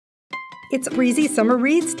It's Breezy Summer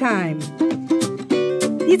Reads time.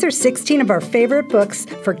 These are 16 of our favorite books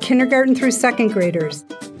for kindergarten through second graders.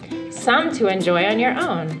 Some to enjoy on your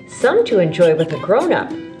own. Some to enjoy with a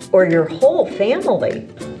grown-up or your whole family.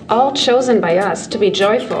 All chosen by us to be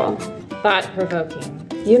joyful, thought-provoking,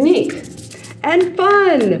 unique, and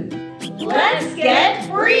fun. Let's get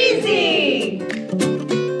breezy!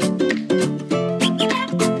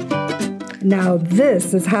 Now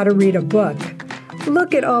this is how to read a book.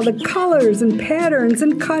 Look at all the colors and patterns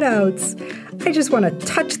and cutouts. I just want to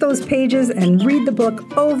touch those pages and read the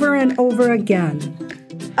book over and over again.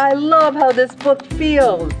 I love how this book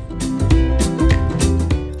feels.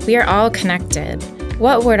 We are all connected.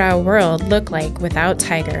 What would our world look like without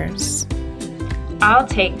tigers? I'll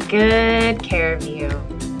take good care of you.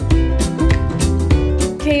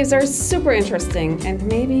 Caves are super interesting and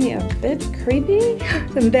maybe a bit creepy.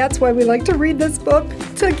 And that's why we like to read this book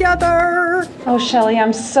together. Oh, Shelley,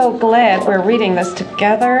 I'm so glad we're reading this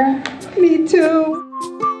together. Me too.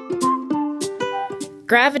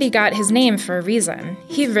 Gravity got his name for a reason.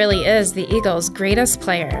 He really is the Eagles' greatest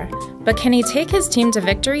player. But can he take his team to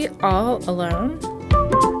victory all alone?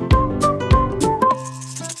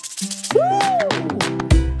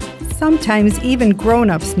 Sometimes even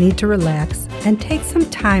grown-ups need to relax and take some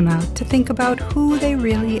time out to think about who they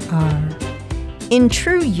really are. In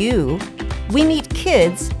True You, we meet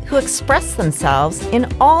kids who express themselves in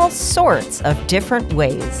all sorts of different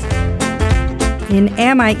ways. In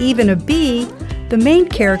Am I Even a Bee, the main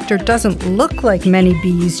character doesn't look like many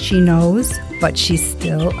bees she knows, but she's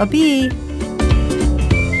still a bee.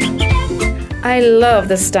 I love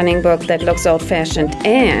the stunning book that looks old-fashioned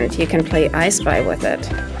and you can play I Spy with it.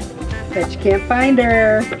 Bet you can't find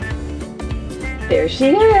her. There she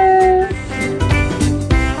is!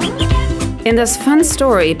 In this fun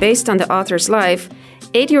story based on the author's life,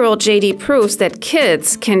 8-year-old JD proves that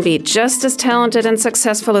kids can be just as talented and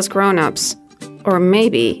successful as grown-ups, or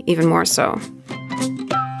maybe even more so.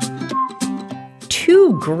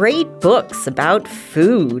 2 great books about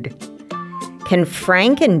food. Can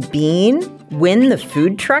Frank and Bean win the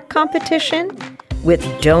food truck competition with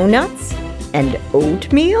donuts and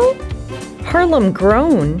oatmeal? Harlem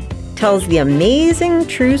Grown tells the amazing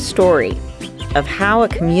true story of how a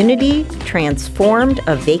community transformed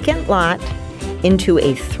a vacant lot into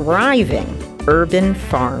a thriving urban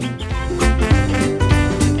farm.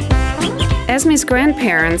 Esme's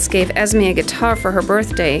grandparents gave Esme a guitar for her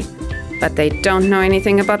birthday, but they don't know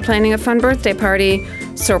anything about planning a fun birthday party,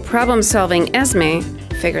 so problem-solving Esme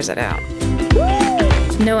figures it out.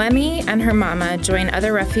 Noemi and her mama join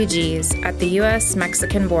other refugees at the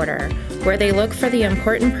U.S.-Mexican border, where they look for the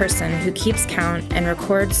important person who keeps count and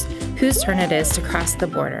records whose turn it is to cross the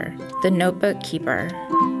border, the notebook keeper.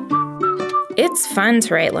 It's fun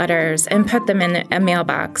to write letters and put them in a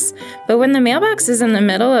mailbox, but when the mailbox is in the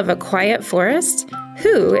middle of a quiet forest,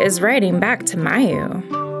 who is writing back to Mayu?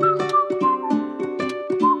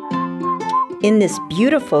 In this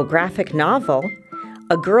beautiful graphic novel,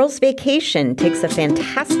 a girl's vacation takes a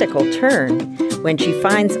fantastical turn when she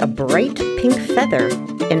finds a bright pink feather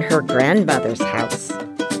in her grandmother's house.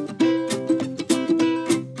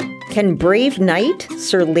 Can brave knight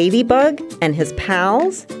Sir Ladybug and his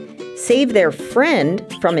pals save their friend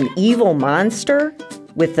from an evil monster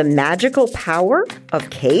with the magical power of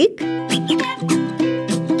cake?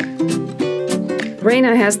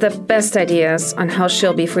 Reina has the best ideas on how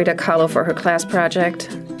she'll be Frida Kahlo for her class project.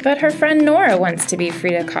 But her friend Nora wants to be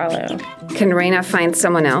Frida Kahlo. Can Reina find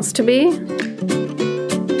someone else to be?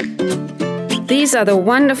 These are the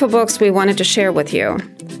wonderful books we wanted to share with you.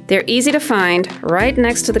 They're easy to find right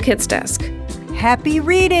next to the kids' desk. Happy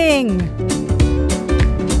reading!